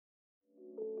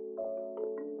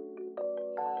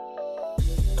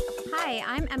Hi,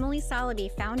 I'm Emily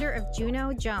Solaby, founder of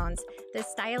Juno Jones, the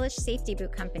stylish safety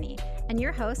boot company, and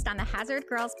your host on the Hazard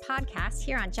Girls podcast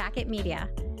here on Jacket Media.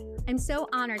 I'm so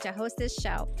honored to host this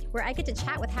show where I get to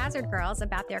chat with Hazard Girls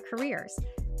about their careers.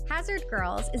 Hazard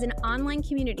Girls is an online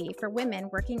community for women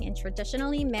working in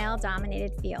traditionally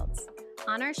male-dominated fields.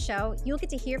 On our show, you'll get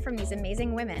to hear from these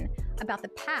amazing women about the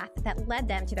path that led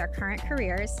them to their current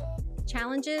careers,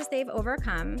 challenges they've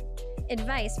overcome,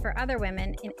 advice for other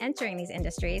women in entering these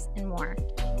industries, and more.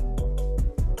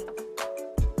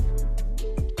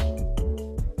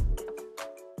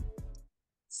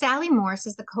 Sally Morse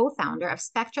is the co-founder of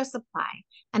Spectra Supply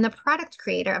and the product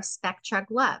creator of Spectra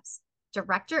Gloves,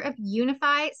 director of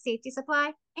Unify Safety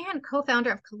Supply, and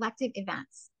co-founder of Collective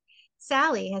Events.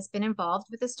 Sally has been involved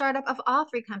with the startup of all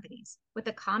three companies, with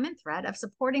a common thread of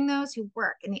supporting those who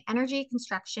work in the energy,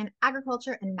 construction,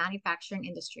 agriculture, and manufacturing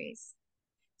industries.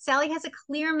 Sally has a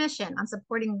clear mission on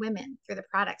supporting women through the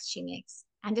products she makes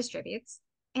and distributes,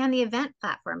 and the event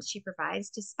platforms she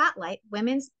provides to spotlight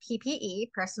women's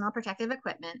PPE, personal protective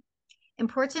equipment,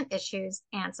 important issues,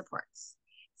 and supports.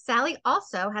 Sally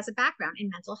also has a background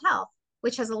in mental health,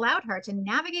 which has allowed her to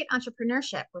navigate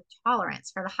entrepreneurship with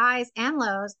tolerance for the highs and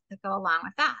lows that go along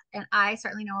with that. And I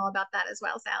certainly know all about that as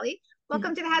well, Sally.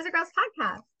 Welcome to the Hazard Girls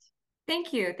podcast.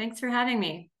 Thank you. Thanks for having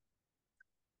me.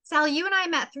 Sally, you and I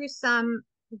met through some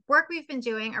work we've been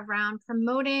doing around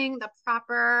promoting the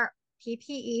proper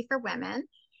PPE for women.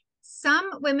 Some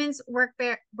women's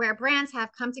workwear brands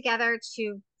have come together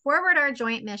to forward our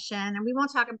joint mission, and we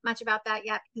won't talk much about that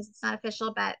yet because it's not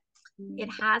official, but it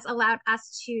has allowed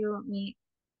us to meet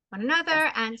one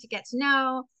another and to get to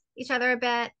know each other a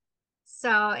bit.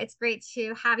 So it's great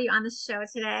to have you on the show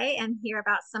today and hear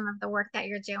about some of the work that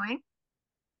you're doing.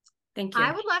 Thank you.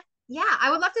 I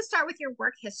would love to start with your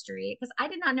work history because I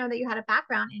did not know that you had a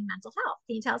background in mental health.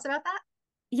 Can you tell us about that?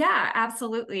 Yeah,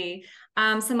 absolutely.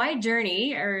 So my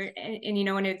journey,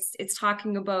 when it's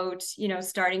talking about,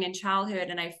 starting in childhood,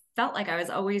 and I felt like I was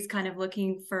always kind of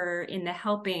looking for in the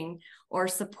helping or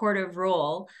supportive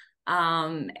role,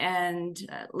 and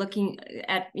looking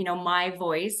at, my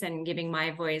voice and giving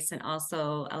my voice and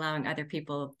also allowing other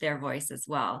people their voice as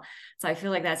well. So I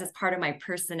feel like that's just part of my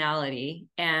personality.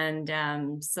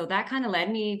 And so that kind of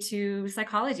led me to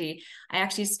psychology. I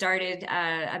actually started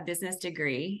a business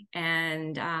degree,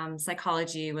 and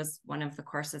psychology was one of the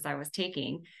courses I was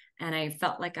taking. And I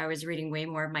felt like I was reading way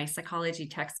more of my psychology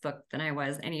textbook than I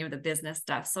was any of the business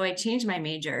stuff. So I changed my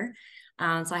major.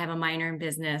 So I have a minor in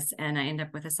business, and I ended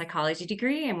up with a psychology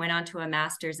degree and went on to a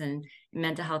master's in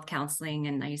mental health counseling.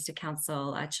 And I used to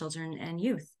counsel children and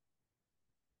youth.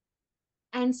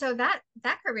 And so that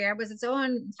career was its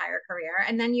own entire career.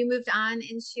 And then you moved on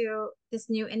into this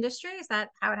new industry. Is that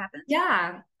how it happened?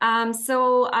 Yeah.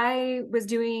 So I was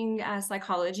doing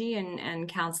psychology and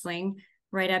counseling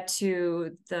right up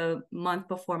to the month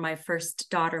before my first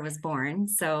daughter was born.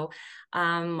 So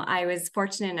I was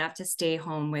fortunate enough to stay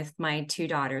home with my two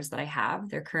daughters that I have.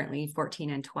 They're currently 14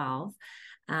 and 12.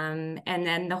 And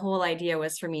then the whole idea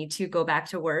was for me to go back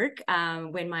to work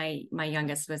when my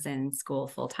youngest was in school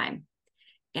full time.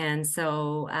 And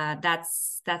so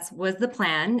that's was the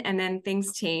plan. And then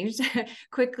things changed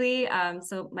quickly.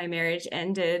 So my marriage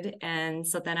ended. And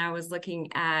so then I was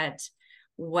looking at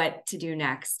what to do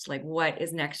next, like what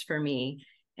is next for me.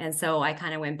 And so I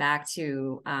kind of went back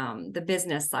to the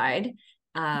business side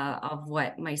of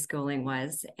what my schooling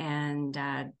was, and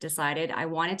decided I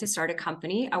wanted to start a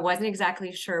company. I wasn't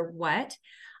exactly sure what.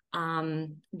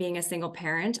 Being a single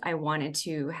parent, I wanted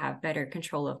to have better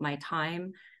control of my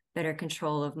time, better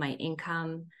control of my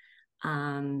income,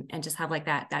 and just have like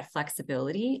that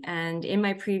flexibility. And in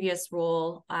my previous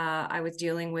role, I was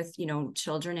dealing with,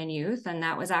 children and youth, and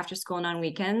that was after school and on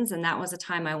weekends. And that was a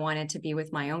time I wanted to be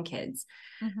with my own kids.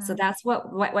 Mm-hmm. So that's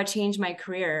what changed my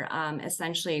career,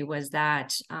 essentially, was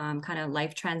that kind of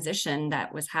life transition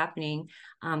that was happening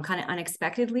kind of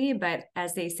unexpectedly. But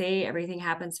as they say, everything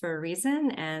happens for a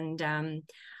reason. And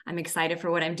I'm excited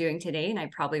for what I'm doing today, and I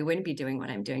probably wouldn't be doing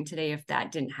what I'm doing today if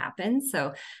that didn't happen.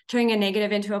 So turning a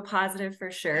negative into a positive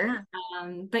for sure. Yeah.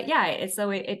 But yeah,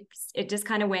 it just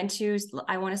kind of went to,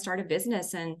 I want to start a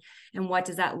business, and what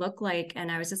does that look like?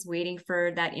 And I was just waiting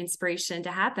for that inspiration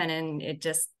to happen, and it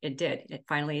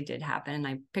finally did happen. And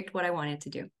I picked what I wanted to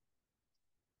do.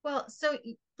 Well, so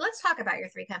let's talk about your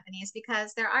three companies,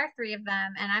 because there are three of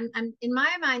them, and I'm in my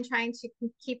mind trying to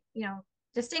keep,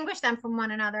 distinguish them from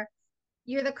one another.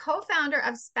 You're the co-founder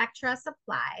of Spectra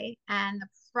Supply and the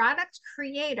product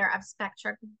creator of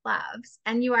Spectra Gloves,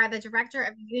 and you are the director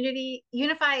of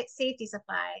Unify Safety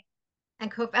Supply and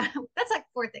co-founder. That's like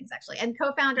four things actually, and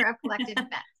co-founder of Collective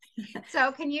Events.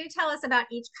 So can you tell us about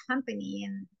each company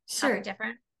and how they're Sure.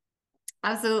 different?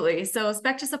 Absolutely. So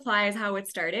Spectra Supply is how it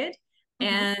started. Hmm.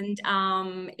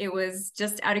 And it was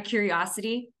just out of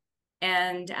curiosity.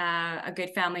 And a good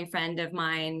family friend of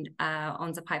mine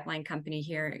owns a pipeline company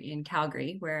here in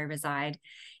Calgary, where I reside.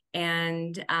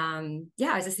 And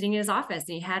yeah, I was just sitting in his office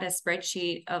and he had a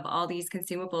spreadsheet of all these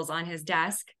consumables on his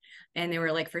desk. And they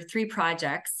were like for 3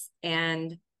 projects.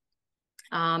 And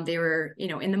they were,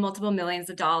 in the multiple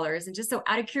millions of dollars. And just so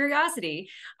out of curiosity,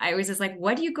 I was just like,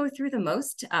 what do you go through the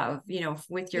most of,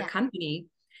 with your Yeah. company?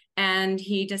 And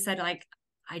he just said, like,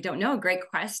 I don't know. Great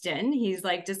question. He's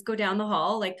like, just go down the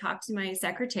hall, like talk to my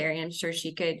secretary. I'm sure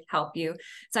she could help you.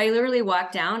 So I literally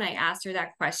walked down. I asked her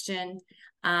that question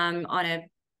on a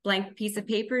blank piece of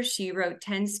paper. She wrote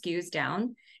 10 SKUs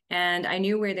down and I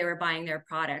knew where they were buying their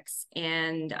products.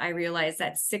 And I realized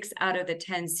that 6 out of the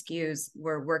 10 SKUs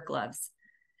were work gloves.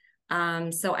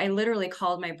 So I literally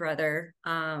called my brother.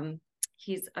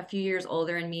 He's a few years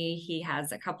older than me. He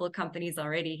has a couple of companies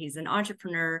already. He's an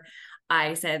entrepreneur.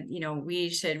 I said, we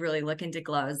should really look into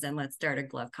gloves and let's start a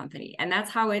glove company. And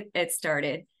that's how it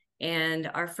started. And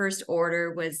our first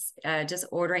order was just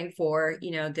ordering for,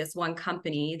 this one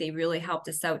company. They really helped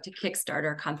us out to kickstart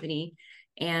our company.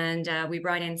 And we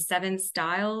brought in 7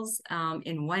 styles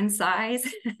in one size.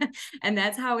 And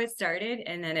that's how it started.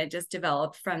 And then it just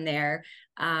developed from there.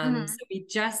 So Hmm. we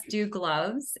just do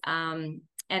gloves.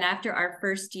 And after our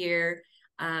first year,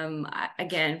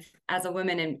 again, as a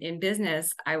woman in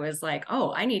business, I was like,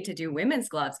 oh, I need to do women's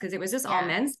gloves because it was just all Yeah.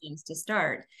 men's gloves to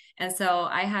start. And so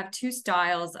I have 2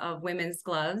 styles of women's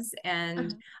gloves. And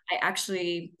Uh-huh. I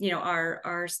actually,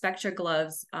 our Spectra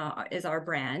gloves is our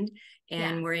brand. Yeah.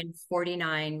 And we're in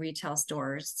 49 retail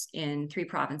stores in 3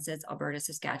 provinces, Alberta,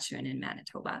 Saskatchewan, and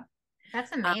Manitoba.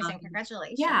 That's amazing. Um,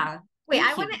 Congratulations. yeah, Wait, I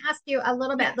thank want you. to ask you a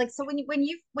little Yeah. bit. Like, so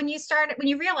when you started, when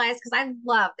you realized, because I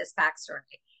love this backstory.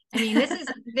 I mean,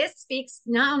 this speaks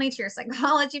not only to your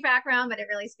psychology background, but it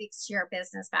really speaks to your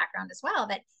business background as well.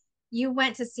 That you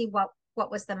went to see what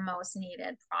was the most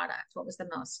needed product, what was the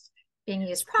most being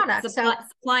used product. So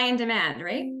Supply and demand,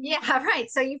 right? yeah,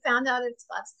 right. So you found out it's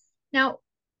gloves. Now,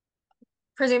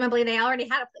 presumably they already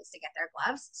had a place to get their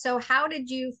gloves. So how did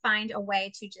you find a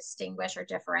way to distinguish or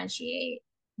differentiate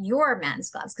your men's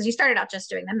gloves? Because you started out just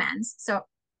doing the men's. So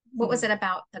what was it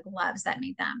about the gloves that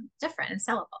made them different and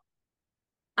sellable?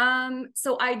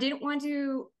 So I didn't want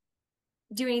to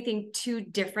do anything too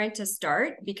different to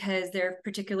start because they're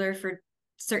particular for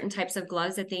certain types of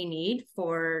gloves that they need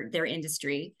for their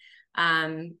industry.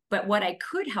 But what I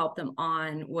could help them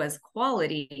on was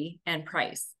quality and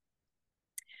price.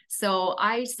 So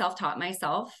I self-taught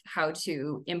myself how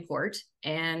to import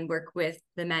and work with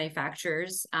the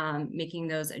manufacturers, making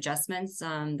those adjustments,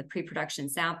 the pre-production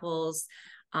samples.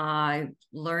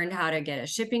 Learned how to get a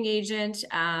shipping agent,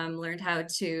 learned how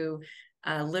to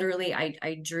literally,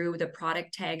 I drew the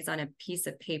product tags on a piece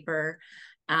of paper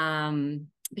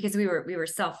because we were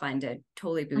self-funded,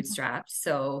 totally Mhm. bootstrapped.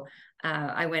 So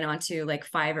I went on to like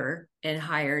Fiverr and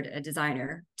hired a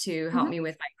designer to help Mhm. me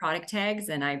with my product tags.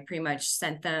 And I pretty much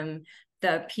sent them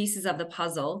the pieces of the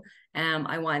puzzle.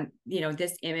 I want,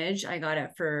 this image, I got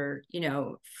it for,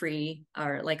 free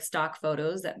or like stock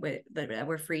photos that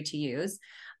were free to use.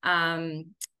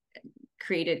 Um,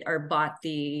 Created or bought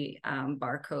the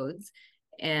barcodes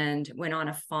and went on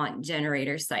a font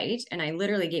generator site. And I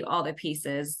literally gave all the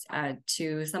pieces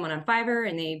to someone on Fiverr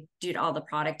and they did all the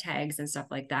product tags and stuff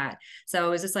like that. So it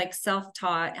was just like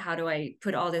self-taught. How do I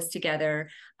put all this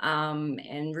together?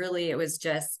 And really it was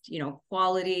just,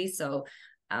 quality. So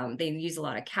they use a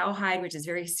lot of cowhide, which is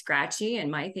very scratchy. And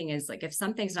my thing is like, if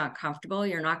something's not comfortable,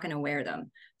 you're not going to wear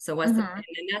them. So what's the, Mhm.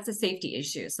 and that's a safety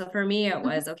issue. So for me, it Mhm.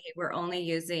 was, okay, we're only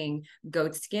using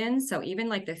goat skin. So even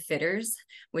like the fitters,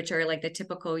 which are like the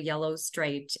typical yellow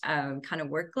striped kind of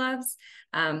work gloves,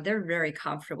 they're very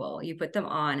comfortable. You put them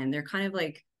on and they're kind of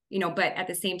like, but at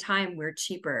the same time, we're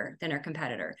cheaper than our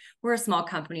competitor. We're a small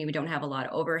company. We don't have a lot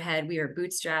of overhead. We are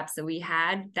bootstrapped. So we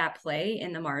had that play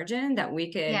in the margin that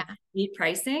we could Yeah. meet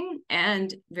pricing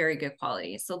and very good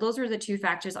quality. So those were the 2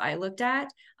 factors I looked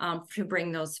at to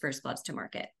bring those first gloves to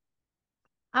market.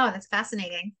 Oh, that's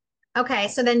fascinating. Okay,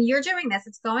 so then you're doing this,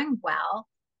 it's going well.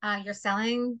 You're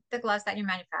selling the gloves that you're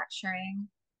manufacturing.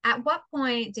 At what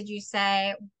point did you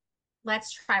say,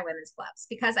 let's try women's gloves?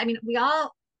 Because I mean, we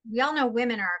all know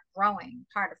women are a growing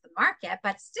part of the market,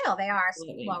 but still they are a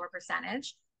Absolutely. lower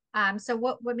percentage. So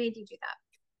what made you do that?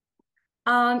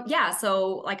 Yeah,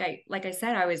 so like I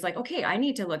said, I was like, okay, I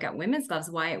need to look at women's gloves.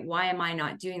 Why am I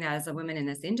not doing that as a woman in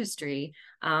this industry?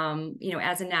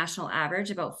 As a national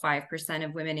average, about 5%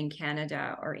 of women in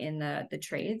Canada are in the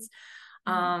trades.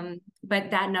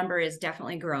 But that number is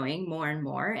definitely growing more and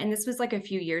more. And this was like a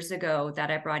few years ago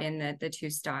that I brought in the two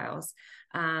styles,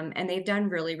 and they've done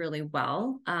really, really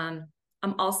well.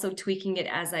 I'm also tweaking it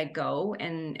as I go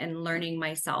and learning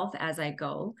myself as I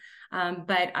go.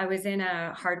 But I was in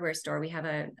a hardware store. We have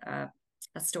a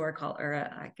store called,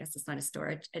 I guess it's not a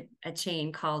store, a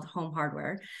chain called Home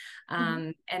Hardware.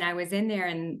 And I was in there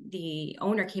and the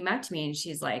owner came up to me and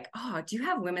she's like, "Oh, do you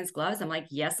have women's gloves?" I'm like,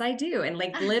 "Yes, I do." And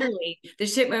like literally the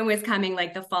shipment was coming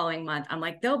like the following month. I'm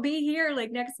like, "They'll be here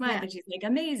like next month." Yeah. And she's like,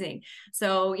 "Amazing."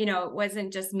 So, it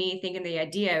wasn't just me thinking the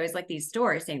idea. It was like these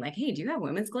stores saying like, "Hey, do you have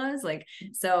women's gloves?" Like,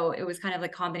 so it was kind of a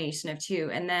combination of two.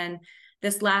 And then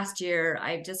this last year,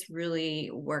 I've just really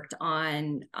worked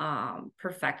on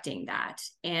perfecting that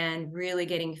and really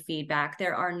getting feedback.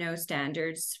 There are no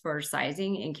standards for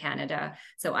sizing in Canada.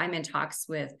 So I'm in talks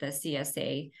with the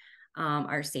CSA,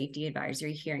 our safety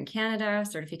advisory here in Canada,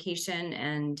 certification.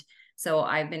 And so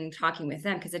I've been talking with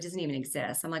them because it doesn't even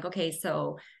exist. I'm like, okay,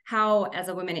 so how, as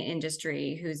a woman in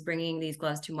industry who's bringing these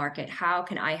gloves to market, how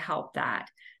can I help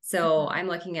that? So I'm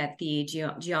looking at the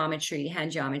geometry,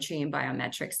 hand geometry and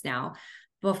biometrics now.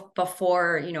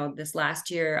 Before, this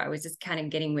last year, I was just kind of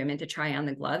getting women to try on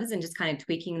the gloves and just kind of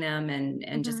tweaking them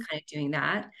and just kind of doing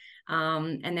that.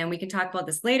 And then we can talk about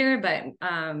this later, but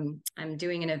I'm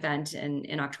doing an event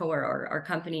in October, or our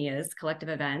company is Collective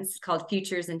Events, called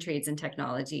Futures in Trades and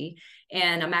Technology.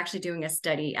 And I'm actually doing a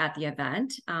study at the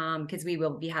event because we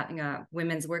will be having a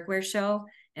women's workwear show.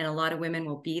 And a lot of women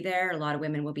will be there. A lot of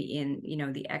women will be in,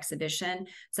 the exhibition.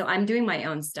 So I'm doing my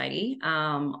own study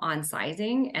on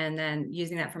sizing and then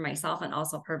using that for myself and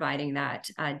also providing that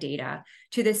data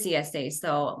to the CSA.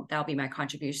 So that'll be my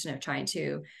contribution of trying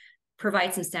to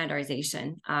provide some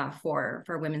standardization for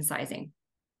women's sizing.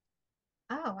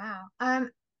 Oh, wow.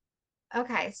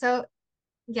 Okay. So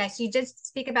yes, you did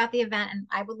speak about the event, and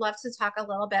I would love to talk a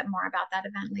little bit more about that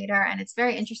event later. And it's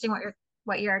very interesting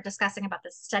what you're discussing about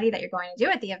the study that you're going to do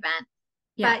at the event.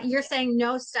 Yeah. But you're saying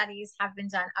no studies have been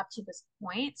done up to this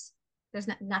point. There's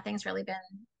nothing's really been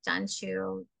done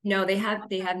to. No, they have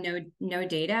no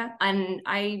data. And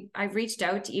I've reached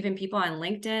out to even people on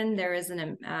LinkedIn. There is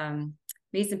an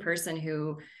amazing person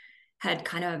who had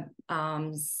kind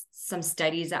of some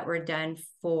studies that were done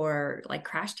for like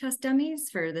crash test dummies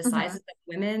for the sizes of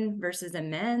women versus the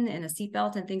men in a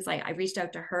seatbelt and things. Like, I reached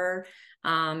out to her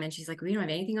and she's like, "We don't have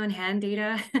anything on hand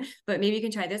data, but maybe you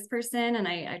can try this person." And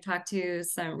I talked to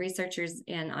some researchers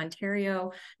in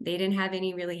Ontario. They didn't have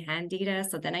any really hand data.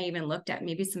 So then I even looked at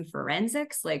maybe some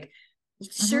forensics, like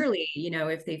surely,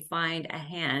 if they find a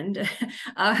hand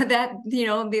that,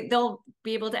 they'll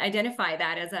be able to identify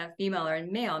that as a female or a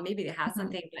male. Maybe they have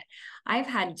something, but I've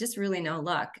had just really no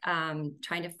luck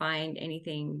trying to find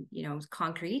anything,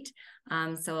 concrete.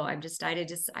 So I've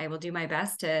decided I will do my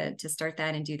best to start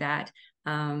that and do that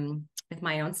with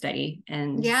my own study.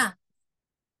 And Yeah.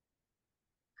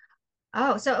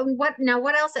 Oh, so what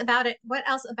else about it? What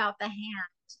else about the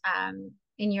hand,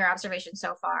 in your observation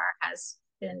so far, has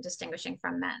been distinguishing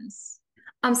from men's?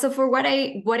 So for what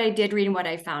I did read and what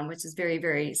I found, which is very,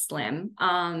 very slim,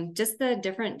 just the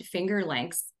different finger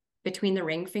lengths between the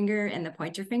ring finger and the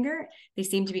pointer finger, they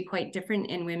seem to be quite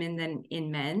different in women than in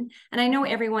men. And I know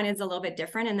everyone is a little bit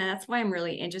different, and that's why I'm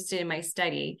really interested in my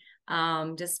study,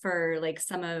 just for like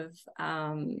some of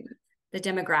the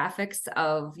demographics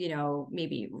of,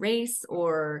 maybe race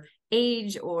or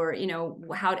age, or,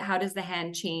 how does the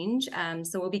hand change?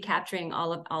 So we'll be capturing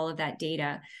all of that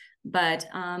data. But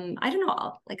I don't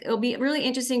know, like it'll be really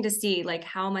interesting to see like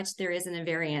how much there is in a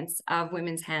variance of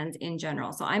women's hands in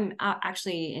general. So I'm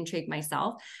actually intrigued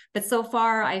myself, but so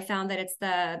far I found that it's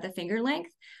the finger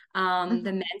length. The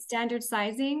men's standard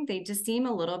sizing, they just seem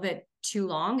a little bit too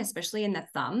long, especially in the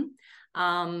thumb.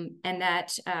 And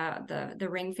that the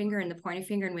ring finger and the pointer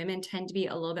finger in women tend to be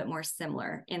a little bit more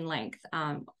similar in length.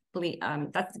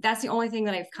 That's the only thing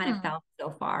that I've kind of found so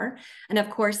far. And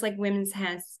of course, like women's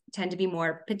hands tend to be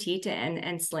more petite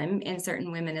and slim in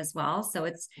certain women as well. So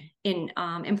it's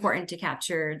important to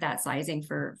capture that sizing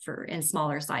for in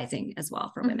smaller sizing as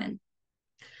well for women.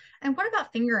 And what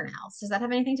about fingernails? Does that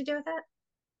have anything to do with it?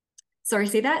 Sorry,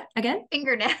 say that again.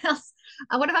 Fingernails.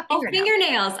 What about Oh, fingernails?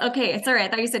 fingernails. Okay, sorry, I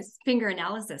thought you said finger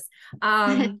analysis.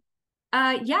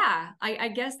 Yeah, I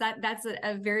guess that's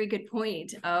a very good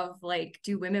point of like,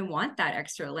 do women want that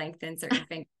extra length in certain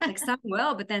things? Like some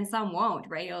will, but then some won't,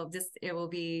 right? It will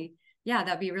be, yeah,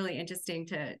 that'd be really interesting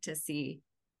to see.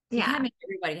 You can't make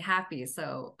everybody happy.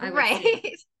 So I would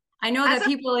say, I know that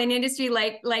people in industry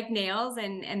like nails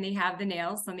and they have the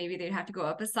nails, so maybe they'd have to go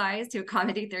up a size to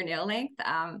accommodate their nail length.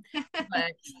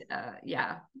 But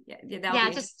yeah,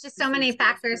 just so many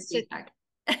factors to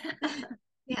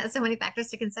Yeah, so many factors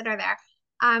to consider there.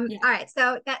 Yeah. All right,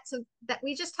 so that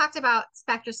we just talked about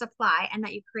Spectra Supply and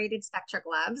that you created Spectra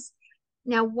gloves.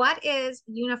 Now, what is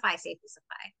Unify Safety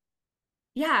Supply?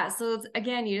 Yeah. So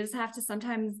again, you just have to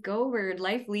sometimes go where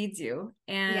life leads you.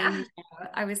 Yeah, And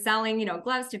I was selling,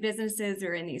 gloves to businesses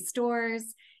or in these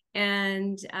stores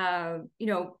and,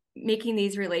 making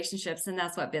these relationships. And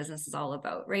that's what business is all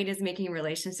about, right? Is making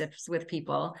relationships with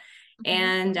people. hmm,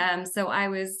 And so I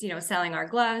was, selling our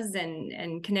gloves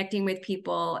and connecting with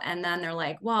people. And then they're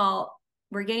like, well,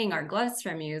 we're getting our gloves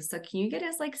from you. So can you get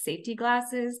us like safety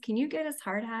glasses? Can you get us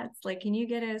hard hats? Like, can you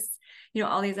get us,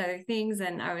 all these other things?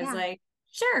 And I was yeah, like,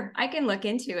 sure, I can look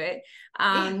into it.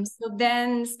 yeah. So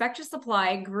then Spectra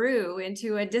Supply grew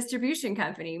into a distribution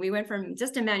company. We went from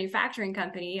just a manufacturing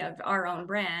company of our own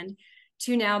brand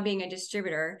to now being a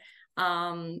distributor.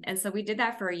 And so we did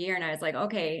that for a year, and I was like,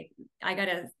 okay, I got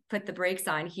to put the brakes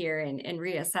on here and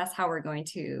reassess how we're going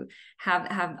to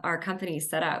have our company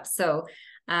set up. So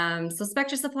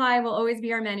Spectra Supply will always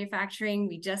be our manufacturing.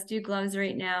 We just do gloves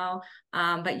right now.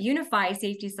 But Unify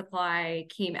Safety Supply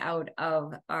came out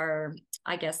of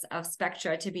of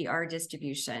Spectra to be our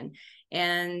distribution.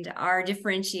 And our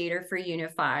differentiator for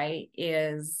Unify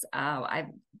is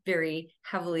I'm very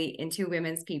heavily into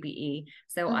women's PPE.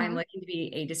 So I'm Hmm. looking to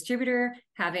be a distributor,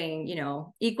 having,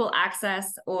 equal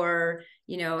access or,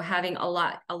 having a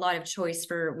lot of choice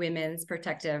for women's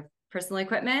protective personal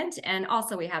equipment. And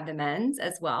also we have the men's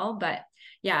as well. But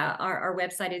yeah, our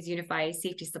website is Unify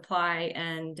Safety Supply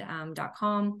and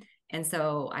 .com. And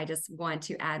so I just want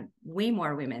to add way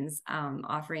more women's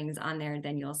offerings on there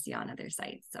than you'll see on other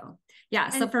sites. So yeah,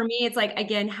 so And for me, it's like,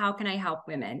 again, how can I help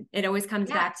women? It always comes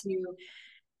yeah, back to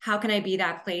how can I be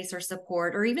that place or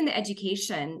support, or even the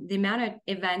education, the amount of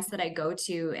events that I go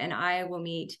to, and I will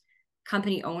meet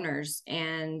company owners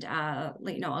and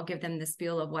I'll give them the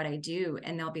spiel of what I do,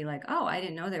 and they'll be like, oh, I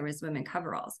didn't know there was women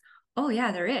coveralls. Oh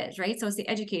yeah, there is, right? So it's the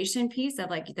education piece of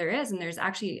like there is, and there's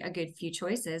actually a good few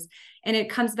choices. And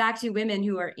it comes back to women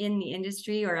who are in the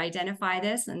industry or identify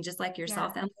this, and just like yeah,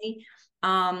 yourself, Emily.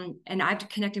 And I've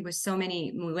connected with so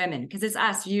many women because it's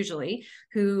us usually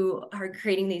who are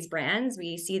creating these brands.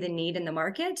 We see the need in the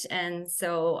market. And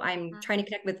so I'm mhm. trying to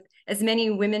connect with as many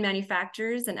women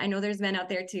manufacturers. And I know there's men out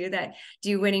there too that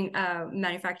do winning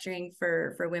manufacturing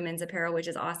for women's apparel, which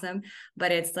is awesome.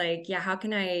 But it's like, yeah, how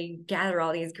can I gather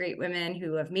all these great women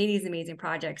who have made these amazing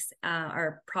projects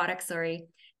or products, sorry,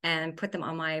 and put them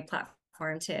on my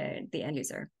platform to the end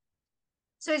user?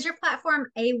 So is your platform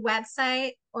a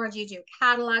website or do you do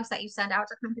catalogs that you send out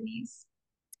to companies?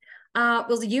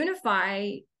 Well,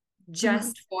 Unify Hmm.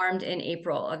 just formed in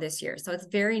April of this year. So it's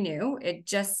very new. It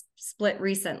just split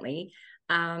recently.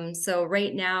 So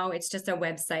right now it's just a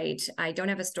website. I don't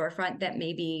have a storefront that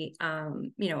maybe,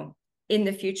 in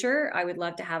the future, I would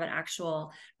love to have an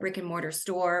actual brick and mortar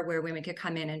store where women could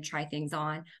come in and try things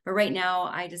on. But right now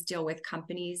I just deal with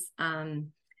companies,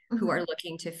 who are Hmm.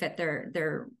 looking to fit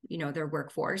their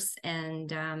workforce.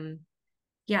 And,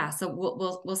 yeah, so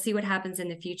we'll see what happens in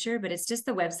the future, but it's just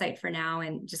the website for now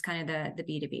and just kind of the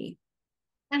B2B.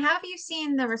 And how have you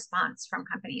seen the response from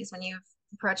companies when you've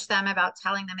approached them about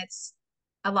telling them it's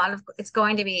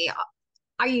going to be,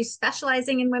 are you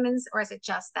specializing in women's or is it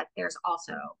just that there's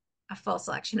also a full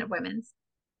selection of women's?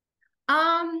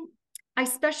 Um, I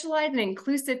specialize in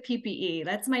inclusive PPE.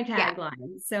 That's my Yeah,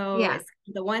 tagline. So yeah. it's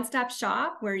the one-stop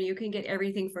shop where you can get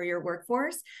everything for your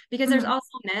workforce, because there's Hmm.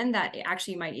 also men that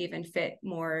actually might even fit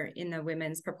more in the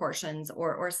women's proportions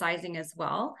or sizing as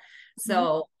well. Hmm.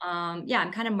 So yeah,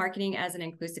 I'm kind of marketing as an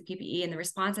inclusive PPE, and the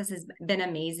response has been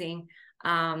amazing.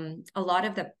 A lot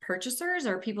of the purchasers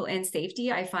or people in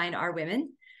safety I find are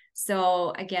women.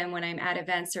 So again, when I'm at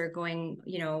events or going,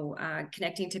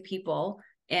 connecting to people,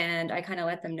 and I kind of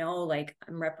let them know, like,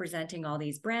 I'm representing all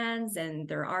these brands and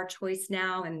there are choice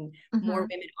now, and more Hmm.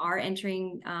 women are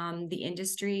entering the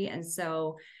industry. And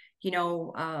so,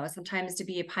 sometimes to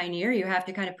be a pioneer, you have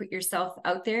to kind of put yourself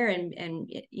out there and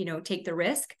take the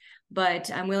risk. But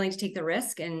I'm willing to take the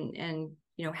risk and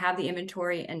have the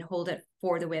inventory and hold it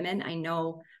for the women. I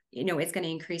know it's going to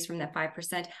increase from that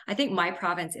 5%. I think my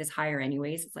province is higher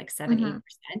anyways. It's like 7-8%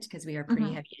 because we are pretty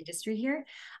Hmm. heavy industry here.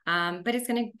 But it's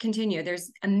going to continue.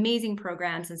 There's amazing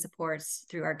programs and supports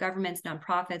through our governments,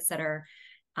 nonprofits that are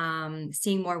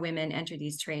seeing more women enter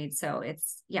these trades. So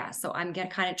so I'm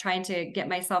kind of trying to get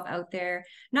myself out there,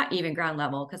 not even ground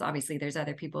level, because obviously there's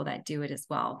other people that do it as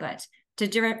well, but to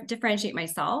differentiate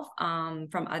myself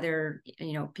from other,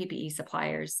 PPE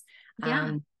suppliers.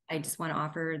 Yeah. I just want to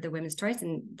offer the women's choice,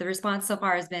 and the response so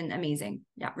far has been amazing.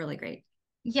 Yeah, really great.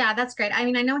 Yeah, that's great. I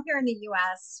mean, I know here in the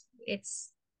US,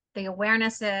 it's the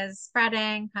awareness is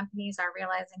spreading, companies are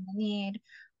realizing the need,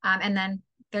 and then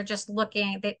they're just a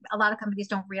lot of companies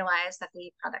don't realize that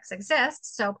the products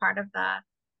exist. So part of the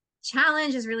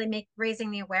challenge is really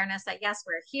raising the awareness that yes,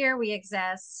 we're here, we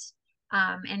exist,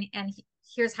 and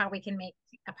here's how we can make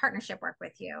a partnership work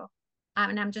with you.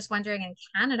 And I'm just wondering, in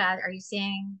Canada, are you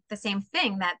seeing the same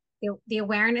thing, that the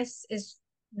awareness is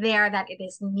there, that it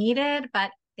is needed,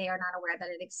 but they are not aware that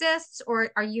it exists?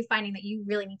 Or are you finding that you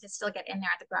really need to still get in there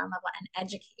at the ground level and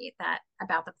educate that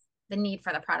about the need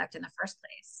for the product in the first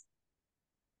place?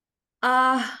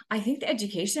 I think the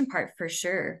education part for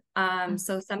sure.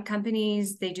 So some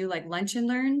companies, they do like lunch and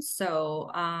learn.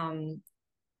 So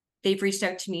they've reached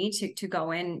out to me to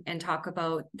go in and talk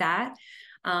about that.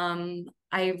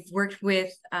 I've worked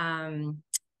with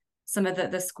some of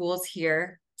the schools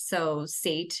here. So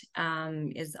SATE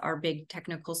is our big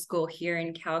technical school here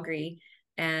in Calgary,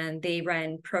 and they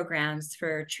run programs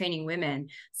for training women.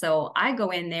 So I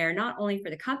go in there not only for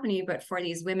the company, but for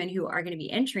these women who are going to be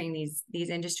entering these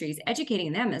industries,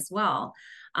 educating them as well.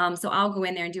 So I'll go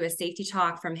in there and do a safety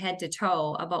talk from head to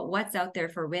toe about what's out there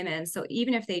for women. So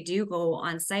even if they do go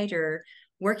on site or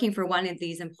working for one of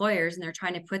these employers and they're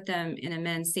trying to put them in a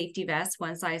men's safety vest,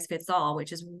 one size fits all,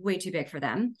 which is way too big for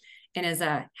them and is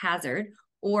a hazard,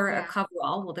 or a Yeah.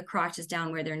 coverall, well, the crotch is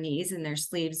down where their knees and their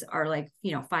sleeves are like,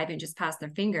 5 inches past their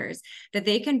fingers, that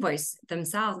they can voice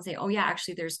themselves and say, oh yeah,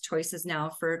 actually there's choices now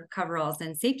for coveralls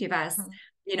and safety vests.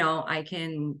 Mhm. I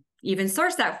can even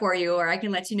source that for you, or I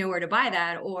can let you know where to buy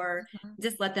that, or Mhm.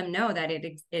 just let them know that it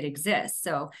exists.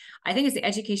 So I think it's the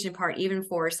education part, even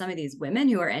for some of these women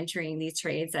who are entering these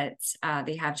trades, that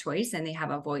they have choice and they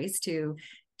have a voice to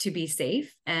be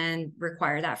safe and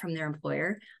require that from their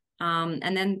employer.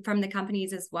 And then from the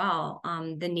companies as well,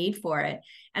 the need for it.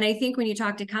 And I think when you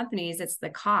talk to companies, it's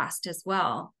the cost as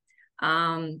well,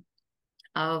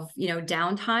 of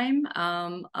downtime,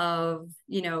 of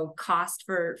cost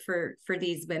for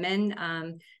these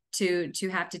women, to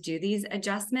have to do these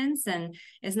adjustments. And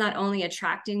it's not only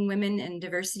attracting women and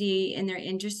diversity in their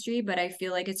industry, but I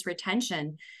feel like it's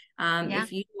retention. Yeah.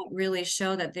 If you don't really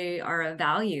show that they are of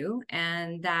value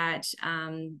and that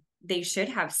they should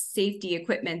have safety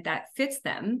equipment that fits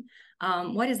them,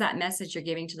 what is that message you're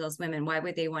giving to those women? Why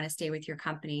would they want to stay with your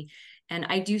company? And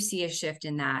I do see a shift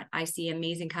in that. I see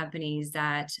amazing companies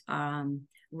that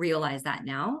realize that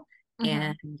now,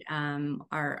 Mhm. and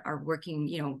are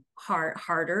working,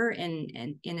 harder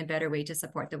and in a better way to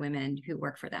support the women who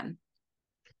work for them.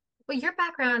 Well, your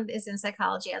background is in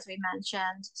psychology, as we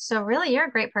mentioned. So really, you're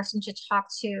a great person to talk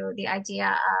to the idea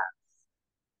of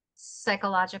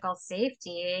psychological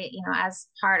safety, as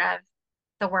part of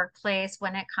the workplace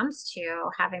when it comes to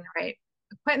having the right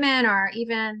equipment, or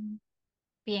even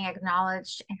being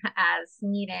acknowledged as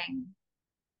needing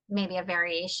maybe a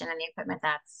variation in the equipment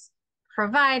that's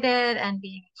provided, and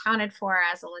being accounted for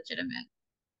as a legitimate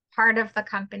part of the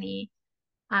company.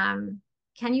 Um,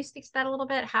 can you speak to that a little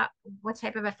bit? What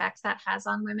type of effects that has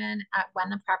on women when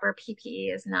the proper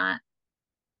PPE is not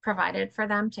provided for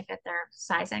them to fit their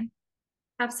sizing?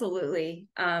 Absolutely.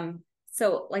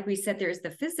 So like we said, there's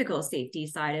the physical safety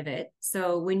side of it.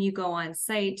 So when you go on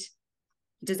site,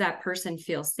 does that person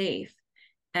feel safe?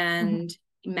 Mhm. And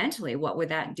mentally, what would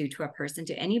that do to a person,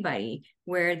 to anybody,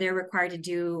 where they're required to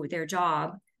do their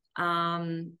job,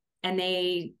 and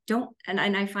they don't? And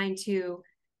I find too,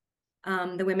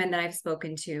 the women that I've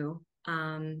spoken to,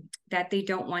 that they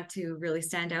don't want to really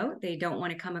stand out. They don't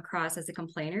want to come across as a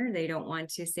complainer. They don't want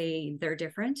to say they're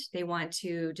different. They want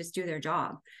to just do their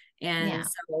job. And Yeah.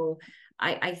 so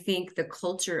I think the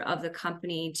culture of the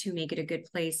company, to make it a good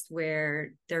place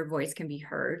where their voice can be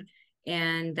heard,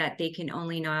 and that they can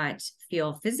only not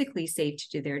feel physically safe to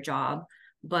do their job,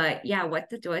 but yeah, what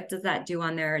does that do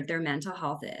on their mental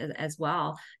health as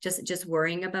well? Just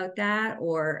worrying about that,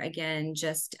 or again,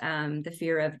 just the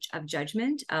fear of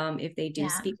judgment, if they do Yeah.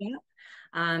 speak up.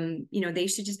 They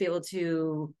should just be able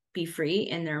to be free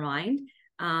in their mind,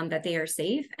 that they are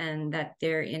safe and that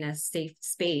they're in a safe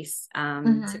space,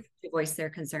 Hmm. to voice their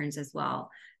concerns as well.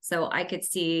 So I could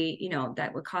see,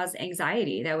 that would cause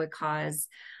anxiety, that would cause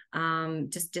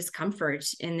just discomfort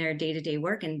in their day-to-day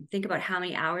work. And think about how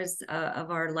many hours of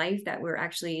our life that we're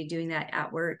actually doing that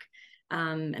at work.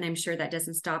 And I'm sure that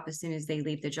doesn't stop as soon as they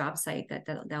leave the job site,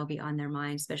 that'll be on their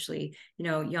mind, especially,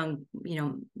 young,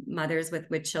 mothers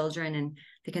with children, and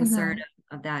the concern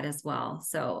Hmm. of that as well.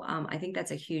 So I think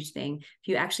that's a huge thing. If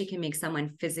you actually can make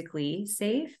someone physically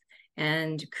safe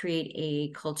and create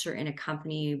a culture in a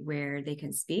company where they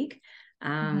can speak,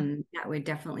 Hmm. that would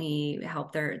definitely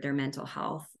help their mental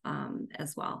health,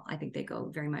 as well. I think they go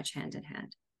very much hand in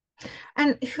hand.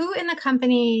 And who in the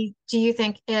company do you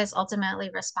think is ultimately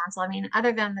responsible? I mean,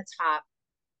 other than the top,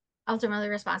 ultimately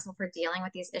responsible for dealing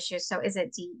with these issues. So is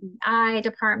it DEI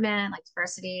department, like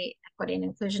diversity, equity, and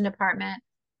inclusion department?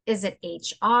 Is it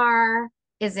HR?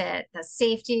 Is it the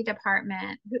safety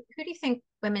department? Who do you think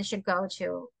women should go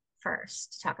to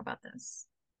first to talk about this?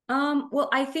 Well,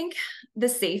 I think the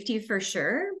safety for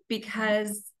sure, Mhm.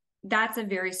 because that's a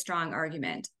very strong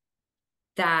argument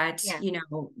that, Yeah,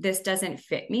 this doesn't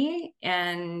fit me.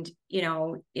 And,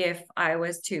 if I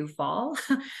was to fall,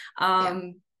 yeah,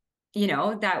 um,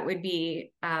 that would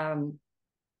be a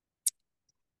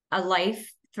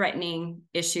life threatening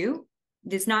issue.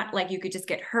 It's not like you could just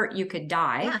get hurt, you could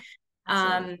die. yeah,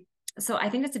 absolutely. Um, so I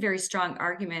think that's a very strong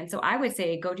argument. So I would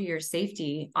say go to your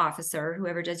safety officer,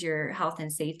 whoever does your health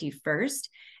and safety first,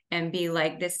 and be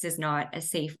like, this is not a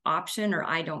safe option, or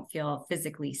I don't feel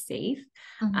physically safe.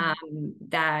 Hmm.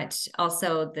 That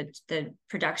also the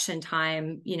production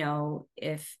time,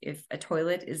 if a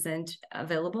toilet isn't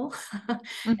available,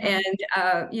 Hmm. and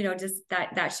just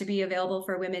that should be available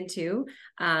for women too,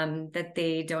 that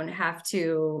they don't have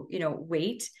to,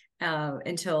 wait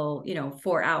until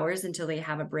 4 hours until they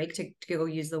have a break to go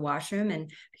use the washroom,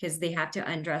 and because they have to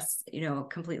undress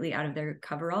completely out of their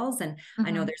coveralls. And I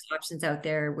know Hmm. there's options out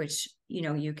there which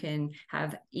you can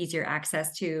have easier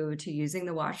access to using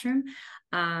the washroom,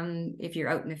 if you're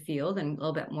out in the field and a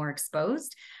little bit more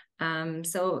exposed.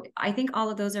 So I think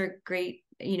all of those are great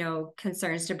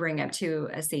concerns to bring up to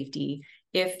a safety.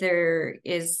 If there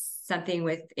is something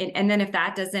with, and then if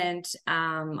that doesn't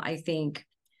I think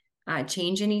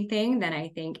change anything, then I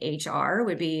think HR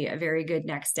would be a very good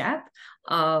next step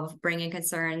of bringing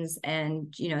concerns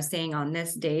and, saying on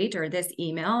this date or this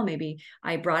email, maybe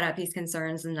I brought up these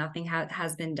concerns and nothing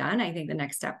has been done. I think the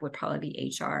next step would probably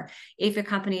be HR. If a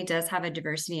company does have a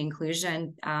diversity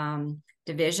inclusion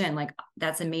division, like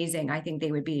that's amazing. I think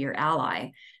they would be your ally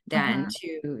then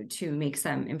Hmm. to make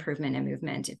some improvement and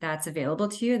movement. If that's available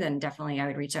to you, then definitely I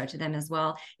would reach out to them as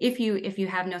well. If you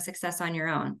have no success on your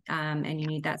own, and you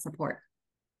need that support.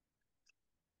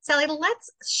 Sally,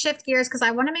 let's shift gears because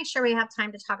I want to make sure we have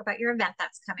time to talk about your event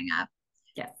that's coming up.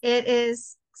 Yes. It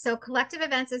is so Collective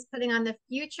Events is putting on the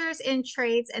Futures in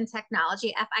Trades and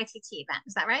Technology FITT event.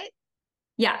 Is that right?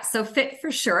 Yeah. So FIT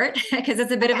for short, because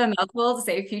it's a bit of Okay. a mouthful to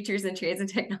say futures and trades and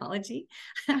technology.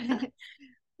 Yeah.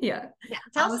 Yeah.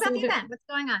 Tell us about So the event. What's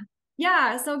going on?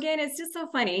 yeah. So again, it's just so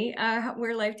funny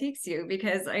where life takes you,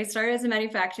 because I started as a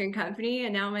manufacturing company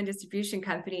and now I'm a distribution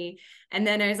company. And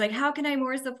then I was like, how can I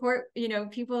more support,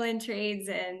 people in trades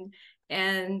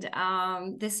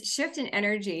and this shift in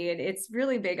energy? It's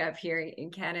really big up here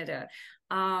in Canada,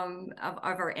 of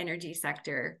our energy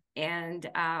sector. And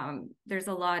there's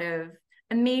a lot of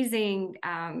amazing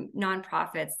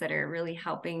nonprofits that are really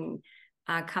helping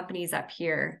companies up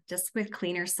here just with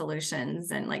cleaner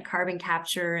solutions and like carbon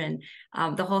capture and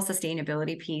the whole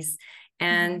sustainability piece.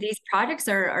 And Hmm. these projects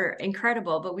are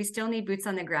incredible, but we still need boots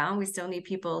on the ground. We still need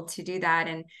people to do that.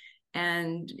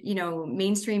 And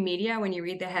mainstream media, when you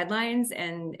read the headlines,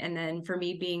 and then for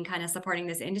me being kind of supporting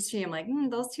this industry, I'm like,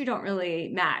 those two don't really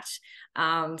match.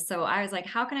 So I was like,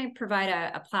 how can I provide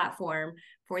a platform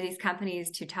for these companies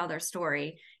to tell their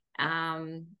story?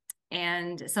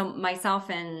 And so myself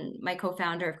and my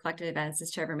co-founder of Collective Events is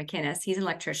Trevor McInnes. He's an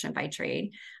electrician by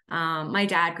trade. My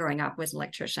dad growing up was an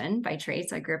electrician by trade.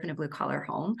 So I grew up in a blue collar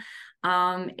home.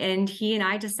 And he and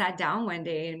I just sat down one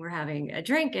day and we're having a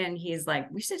drink, and he's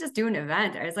like, we should just do an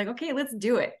event. I was like, okay, let's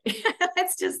do it.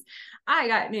 Let's just, I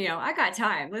got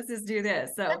time. Let's just do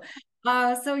this.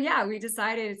 So yeah, we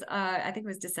decided, I think it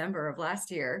was December of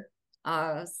last year.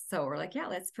 So we're like, yeah,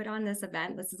 let's put on this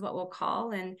event. This is what we'll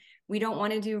call. And we don't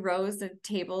want to do rows of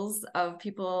tables of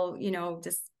people,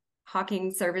 just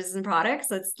hawking services and products.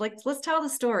 Let's tell the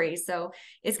story. So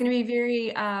it's going to be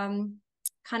very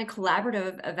kind of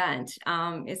collaborative event.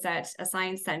 It's at a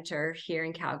science center here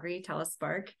in Calgary,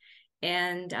 Telespark.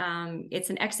 And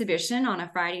it's an exhibition on a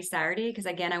Friday, Saturday, because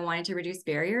again, I wanted to reduce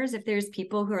barriers. If there's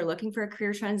people who are looking for a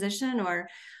career transition, or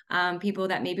people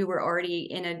that maybe were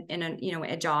already in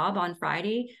a job on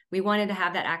Friday, we wanted to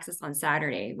have that access on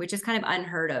Saturday, which is kind of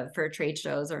unheard of for trade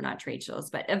shows, or not trade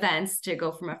shows, but events to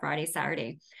go from a Friday,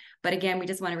 Saturday. But again, we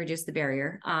just want to reduce the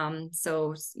barrier.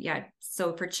 So yeah,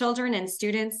 so for children and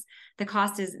students, the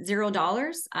cost is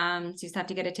 $0. So you just have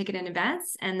to get a ticket in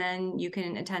advance, and then you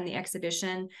can attend the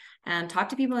exhibition and talk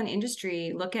to people in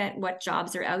industry, look at what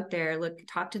jobs are out there,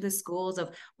 talk to the schools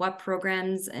of what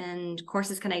programs and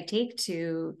courses can I take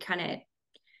to kind of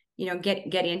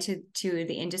get into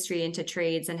the industry, into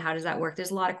trades, and how does that work.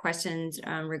 There's a lot of questions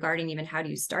regarding even how do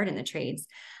you start in the trades.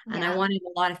 And I Yeah. wanted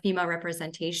a lot of female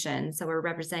representation, so we're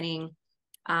representing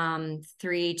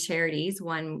three charities,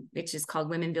 one which is called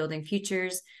Women Building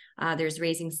Futures. There's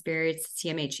Raising Spirits,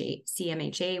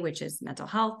 CMHA, which is mental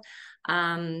health.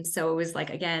 So it was like,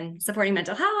 again, supporting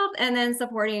mental health and then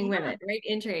supporting women, right,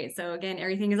 in trade. So again,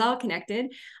 everything is all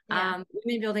connected. Women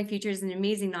Building Futures is an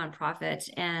amazing nonprofit.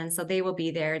 And so they will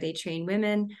be there. They train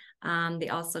women. They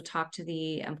also talk to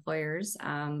the employers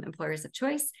of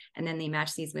choice, and then they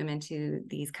match these women to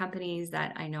these companies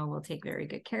that I know will take very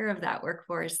good care of that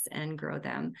workforce and grow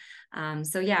them.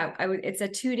 So yeah, it's a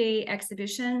 2-day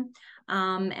exhibition.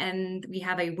 And we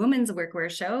have a women's workwear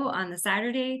show on the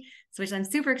Saturday, which I'm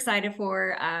super excited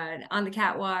for. On the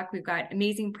catwalk, we've got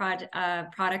amazing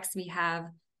products. We have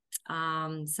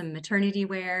some maternity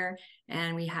wear,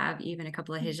 and we have even a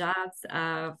couple of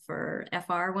hijabs for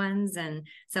FR ones. And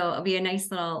so it'll be a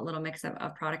nice little mix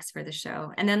of products for the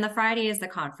show. And then the Friday is the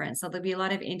conference. So there'll be a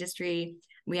lot of industry.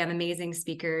 We have amazing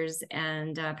speakers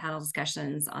and panel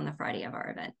discussions on the Friday of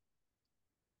our event.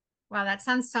 Wow, that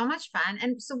sounds so much fun.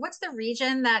 And so what's the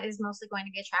region that is mostly going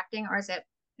to be attracting, or is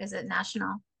it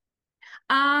national?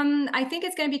 I think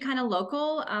it's going to be kind of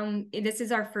local. This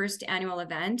is our first annual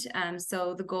event.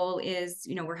 So the goal is,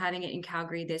 we're having it in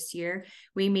Calgary this year.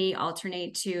 We may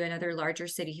alternate to another larger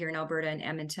city here in Alberta and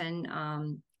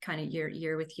Edmonton, kind of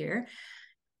year with year.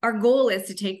 Our goal is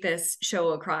to take this show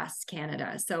across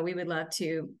Canada. So we would love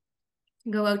to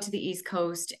go out to the East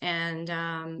Coast and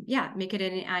make it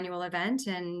an annual event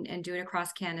and do it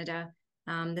across Canada.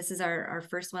 This is our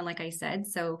first one, like I said.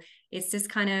 So it's just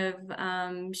kind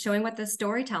of showing what the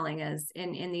storytelling is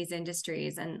in these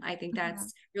industries. And I think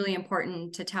that's really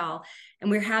important to tell. And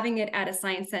we're having it at a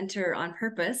science center on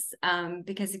purpose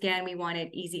because, again, we wanted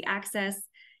easy access.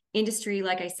 Industry,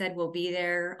 like I said, will be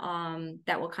there.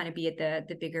 That will kind of be at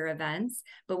the bigger events,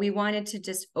 but we wanted to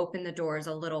just open the doors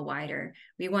a little wider.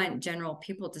 We want general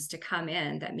people just to come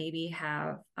in that maybe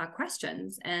have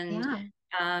questions and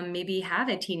maybe have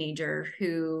a teenager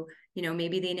who,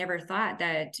 maybe they never thought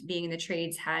that being in the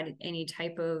trades had any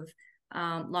type of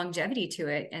longevity to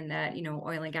it, and that,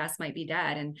 oil and gas might be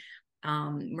dead. And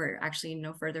we're actually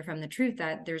no further from the truth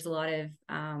that there's a lot of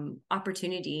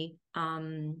opportunity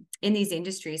in these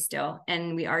industries still,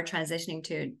 and we are transitioning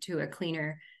to a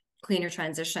cleaner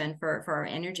transition for our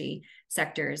energy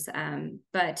sectors.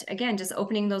 But again, just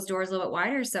opening those doors a little bit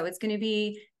wider. So it's going to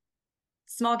be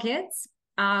small kids,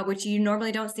 which you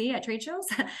normally don't see at trade shows.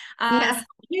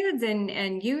 Kids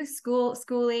and youth,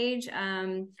 school age.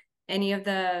 Any of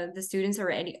the students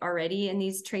already in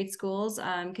these trade schools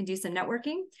can do some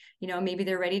networking. Maybe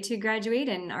they're ready to graduate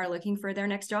and are looking for their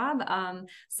next job. And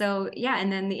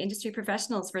then the industry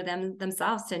professionals for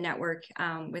themselves to network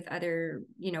with other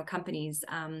companies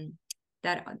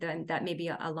that maybe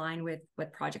align with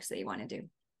what projects that you want to do.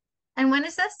 And when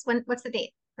is this? What's the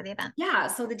date for the event? Yeah,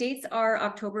 so the dates are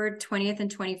October 20th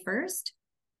and 21st.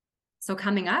 So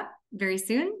coming up very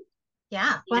soon.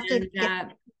 Yeah, we'll have to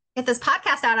get this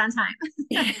podcast out on time.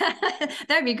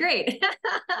 That'd be great.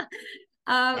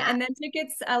 And then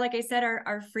tickets, like I said,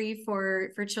 are free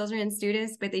for children and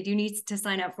students, but they do need to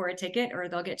sign up for a ticket or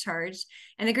they'll get charged.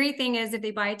 And the great thing is if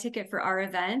they buy a ticket for our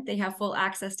event, they have full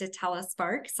access to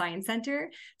TeleSpark Science Center.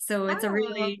 So it's a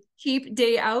really cheap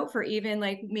day out for even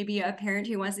like maybe a parent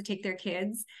who wants to take their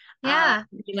kids.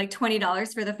 Like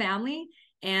 $20 for the family.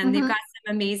 And they've got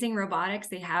some amazing robotics.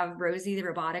 They have Rosie, the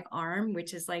robotic arm,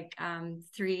 which is like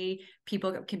 3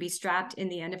 people can be strapped in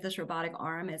the end of this robotic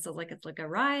arm. It's like a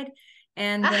ride.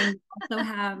 And then also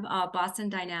have a Boston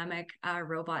Dynamic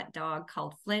robot dog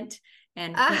called Flint.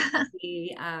 And Flint will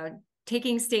be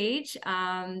taking stage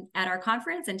at our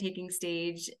conference and taking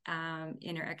stage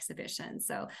in our exhibition.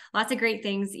 So lots of great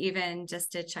things, even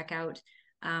just to check out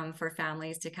for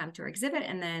families to come to our exhibit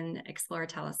and then explore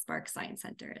TeleSpark Science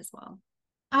Center as well.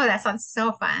 Oh, that sounds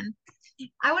so fun.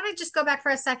 I want to just go back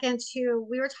for a second to,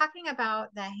 we were talking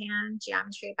about the hand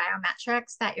geometry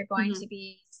biometrics that you're going to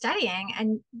be studying.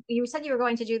 And you said you were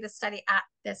going to do the study at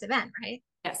this event, right?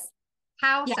 Yes.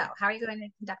 How so? How are you going to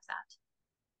conduct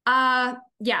that?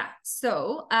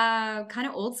 So kind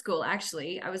of old school,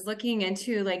 actually. I was looking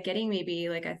into like getting maybe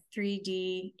like a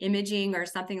 3D imaging or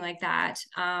something like that,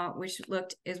 which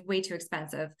is way too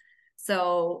expensive.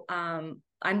 So I'm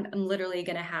literally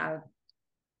going to have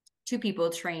 2 people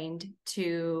trained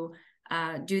to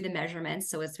do the measurements,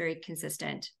 so it's very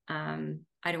consistent.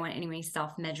 I don't want anyone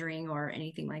self-measuring or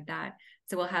anything like that.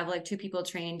 So we'll have like 2 people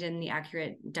trained in the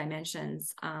accurate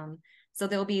dimensions. So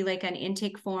there'll be like an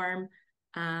intake form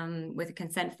with a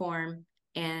consent form,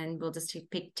 and we'll just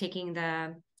taking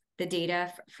the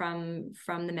data from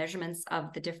the measurements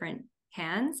of the different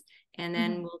hands, and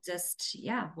then we'll just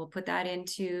we'll put that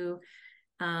into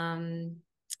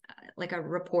like a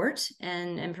report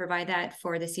and provide that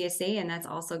for the CSA. And that's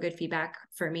also good feedback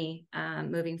for me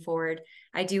moving forward.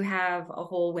 I do have a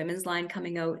whole women's line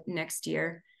coming out next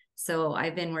year. So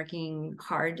I've been working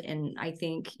hard, and I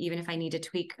think even if I need to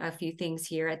tweak a few things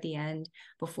here at the end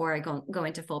before I go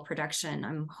into full production,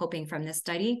 I'm hoping from this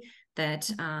study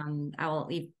that I will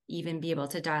even be able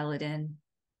to dial it in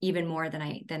even more than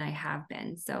I have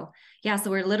been. So yeah,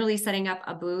 so we're literally setting up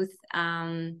a booth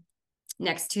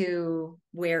next to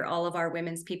where all of our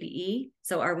women's PPE.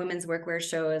 So our women's workwear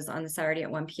show is on the Saturday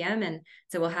at 1 p.m. And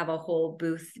so we'll have a whole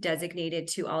booth designated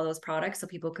to all those products, so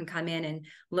people can come in and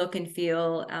look and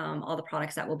feel all the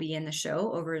products that will be in the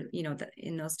show over,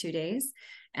 in those 2 days.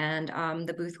 And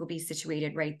the booth will be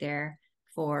situated right there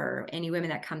for any women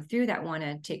that come through that want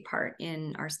to take part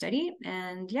in our study.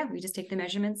 And yeah, we just take the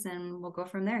measurements and we'll go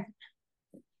from there.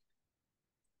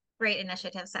 Great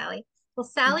initiative, Sally. Well,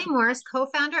 Sally Morse,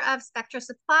 co-founder of Spectra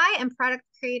Supply and product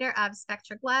creator of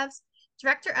Spectra Gloves,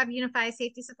 director of Unified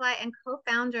Safety Supply, and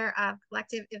co-founder of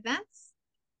Collective Events.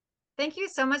 Thank you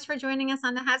so much for joining us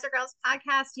on the Hazard Girls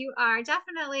podcast. You are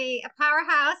definitely a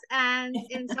powerhouse and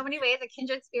in so many ways a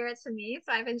kindred spirit to me.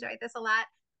 So I've enjoyed this a lot.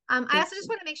 I also just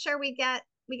want to make sure we get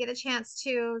a chance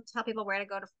to tell people where to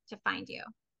go to find you.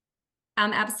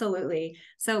 Absolutely.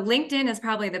 So LinkedIn is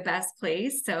probably the best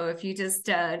place. So if you just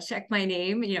check my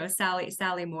name,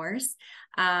 Sally Morse,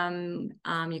 you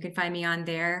can find me on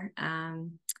there.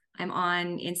 I'm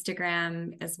on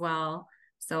Instagram as well.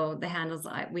 So the handles,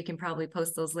 we can probably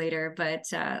post those later, but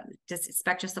just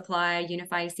Spectra Supply,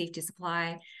 Unified Safety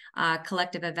Supply,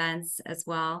 Collective Events as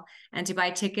well. And to buy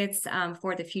tickets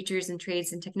for the Futures and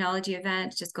Trades and Technology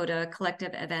event, just go to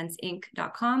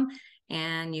collectiveventsinc.com.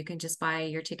 And you can just buy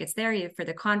your tickets there. For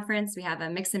the conference, we have a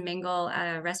mix and mingle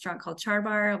at a restaurant called Char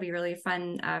Bar. It'll be really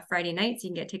fun Friday nights. You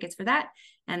can get tickets for that.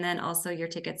 And then also your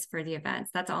tickets for the events.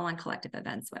 That's all on Collective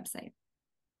Events website.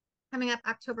 Coming up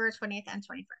October 20th and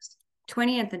 21st.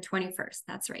 20th and 21st.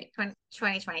 That's right.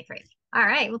 2023. All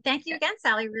right. Well, thank you again,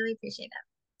 Sally. Really appreciate it.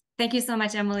 Thank you so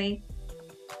much, Emily.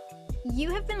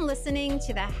 You have been listening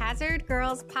to the Hazard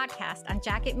Girls podcast on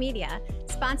Jacket Media,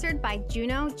 sponsored by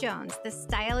Juno Jones, the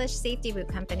stylish safety boot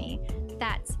company.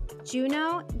 That's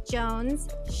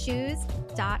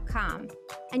junojonesshoes.com.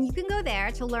 And you can go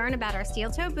there to learn about our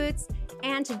steel toe boots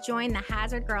and to join the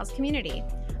Hazard Girls community.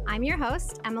 I'm your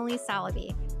host, Emily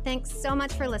Soloby. Thanks so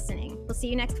much for listening. We'll see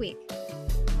you next week.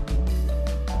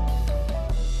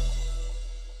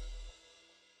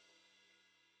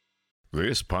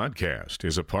 This podcast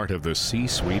is a part of the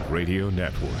C-Suite Radio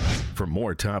Network. For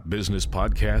more top business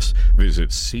podcasts,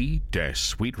 visit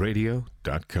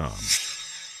c-suiteradio.com.